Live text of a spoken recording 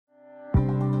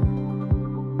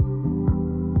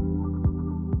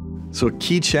So a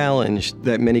key challenge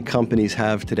that many companies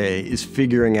have today is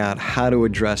figuring out how to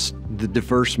address the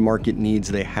diverse market needs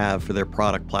they have for their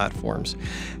product platforms,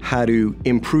 how to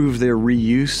improve their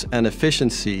reuse and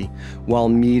efficiency while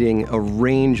meeting a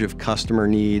range of customer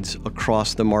needs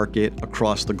across the market,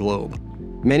 across the globe.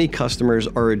 Many customers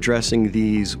are addressing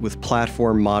these with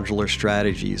platform modular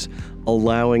strategies,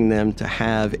 allowing them to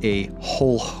have a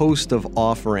whole host of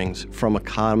offerings from a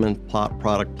common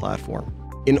product platform.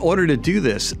 In order to do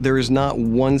this, there is not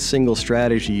one single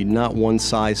strategy, not one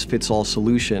size-fits-all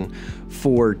solution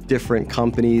for different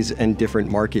companies and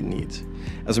different market needs.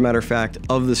 As a matter of fact,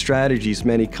 of the strategies,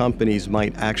 many companies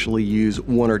might actually use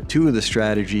one or two of the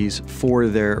strategies for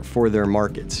their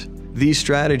markets. These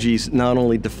strategies not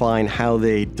only define how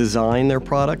they design their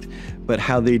product, but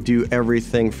how they do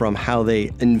everything from how they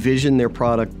envision their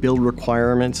product, build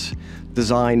requirements,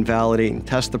 design, validate, and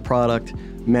test the product,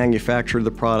 manufacture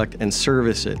the product, and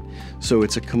service it. So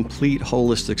it's a complete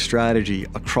holistic strategy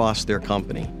across their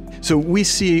company. So we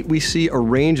see a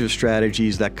range of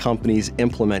strategies that companies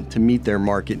implement to meet their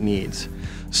market needs.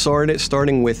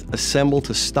 Starting with assemble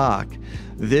to stock,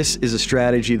 this is a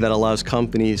strategy that allows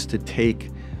companies to take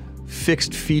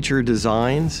fixed feature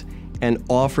designs and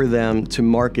offer them to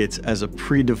markets as a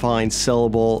predefined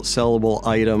sellable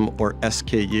item or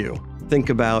SKU. Think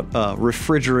about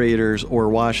refrigerators or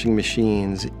washing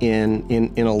machines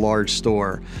in a large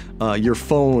store, your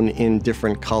phone in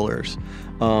different colors,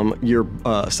 your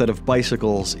set of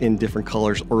bicycles in different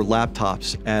colors, or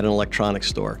laptops at an electronics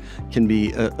store can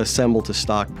be assembled to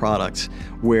stock products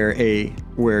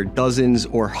where dozens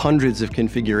or hundreds of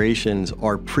configurations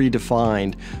are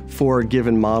predefined for a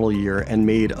given model year and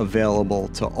made available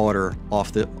to order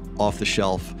off the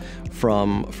shelf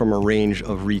from a range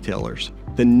of retailers.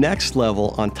 The next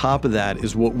level on top of that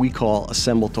is what we call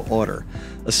assemble to order.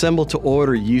 Assemble to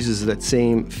order uses that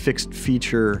same fixed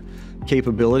feature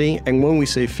capability, and when we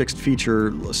say fixed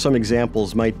feature, some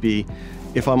examples might be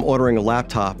if I'm ordering a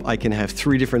laptop, I can have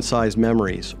 3 different size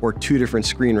memories or 2 different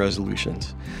screen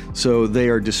resolutions. So they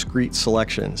are discrete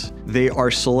selections. They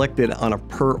are selected on a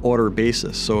per order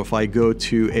basis. So if I go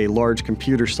to a large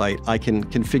computer site, I can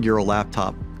configure a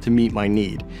laptop to meet my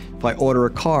need. If I order a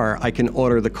car, I can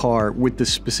order the car with the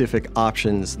specific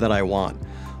options that I want.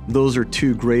 Those are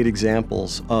 2 great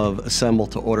examples of assemble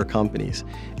to order companies.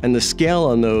 And the scale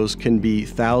on those can be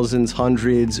thousands,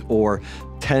 hundreds, or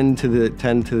 10 to the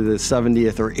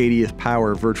 70th or 80th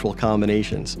power virtual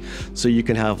combinations. So you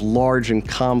can have large and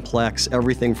complex,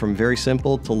 everything from very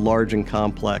simple to large and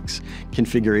complex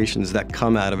configurations that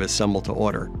come out of assemble to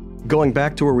order. Going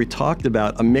back to where we talked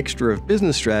about a mixture of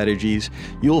business strategies,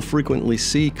 you'll frequently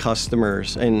see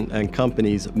customers and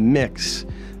companies mix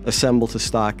assemble to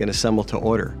stock and assemble to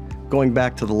order. Going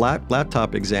back to the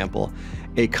laptop example,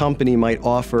 a company might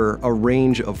offer a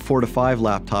range of 4 to 5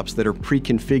 laptops that are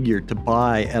pre-configured to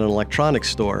buy at an electronics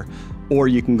store, or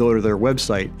you can go to their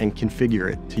website and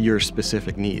configure it to your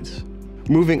specific needs.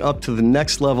 Moving up to the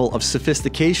next level of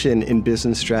sophistication in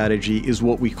business strategy is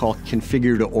what we call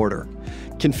configure to order.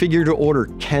 Configure to order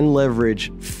can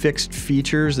leverage fixed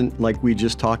features, like we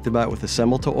just talked about with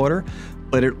assemble to order,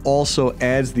 but it also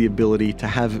adds the ability to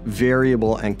have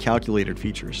variable and calculated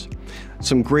features.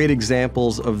 Some great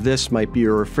examples of this might be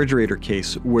a refrigerator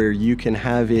case where you can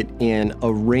have it in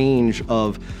a range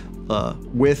of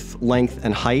width, length,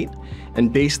 and height,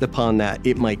 and based upon that,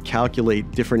 it might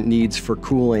calculate different needs for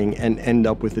cooling and end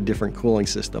up with a different cooling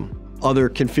system. Other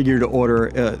configure to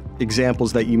order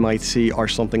examples that you might see are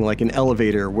something like an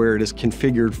elevator where it is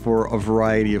configured for a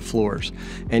variety of floors,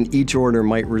 and each order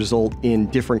might result in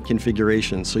different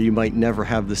configurations, so you might never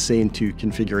have the same 2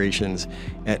 configurations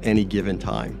at any given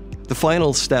time. The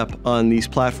final step on these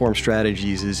platform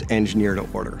strategies is engineer to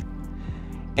order.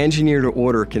 Engineer to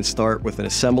order can start with an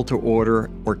assemble to order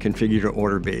or configure to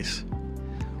order base.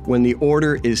 When the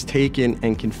order is taken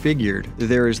and configured,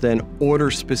 there is then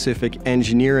order-specific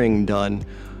engineering done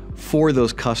for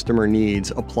those customer needs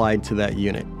applied to that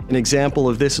unit. An example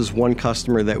of this is one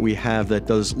customer that we have that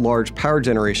does large power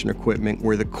generation equipment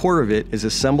where the core of it is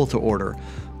assembled to order,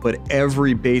 but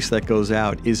every base that goes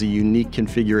out is a unique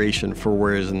configuration for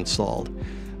where it is installed.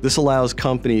 This allows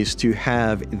companies to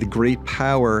have the great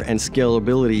power and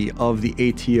scalability of the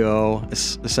ATO,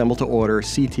 assemble to order,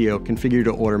 CTO, configure to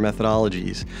order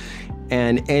methodologies,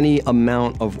 and any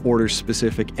amount of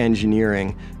order-specific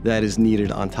engineering that is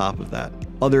needed on top of that.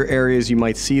 Other areas you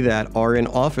might see that are in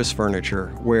office furniture,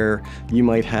 where you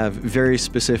might have very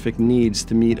specific needs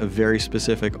to meet a very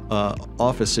specific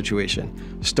office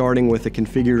situation, starting with a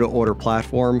configure-to-order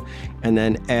platform and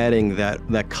then adding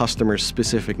that customer's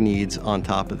specific needs on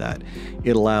top of that.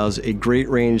 It allows a great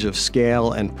range of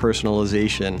scale and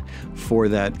personalization for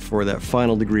that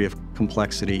final degree of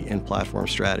complexity in platform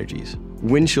strategies.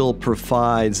 Windchill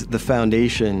provides the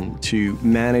foundation to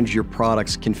manage your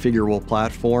product's configurable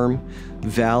platform,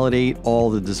 validate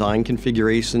all the design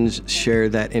configurations, share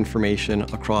that information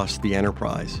across the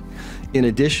enterprise. In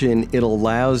addition, it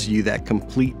allows you that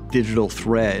complete digital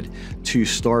thread to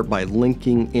start by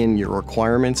linking in your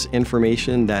requirements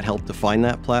information that help define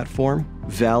that platform,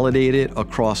 validate it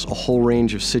across a whole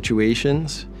range of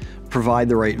situations, provide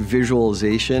the right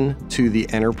visualization to the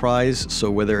enterprise, so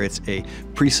whether it's a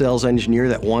pre-sales engineer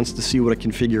that wants to see what a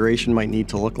configuration might need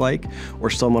to look like, or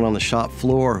someone on the shop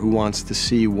floor who wants to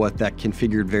see what that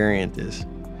configured variant is.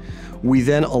 We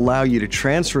then allow you to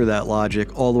transfer that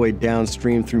logic all the way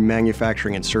downstream through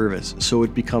manufacturing and service, so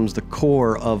it becomes the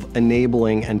core of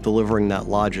enabling and delivering that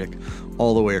logic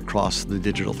all the way across the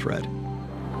digital thread.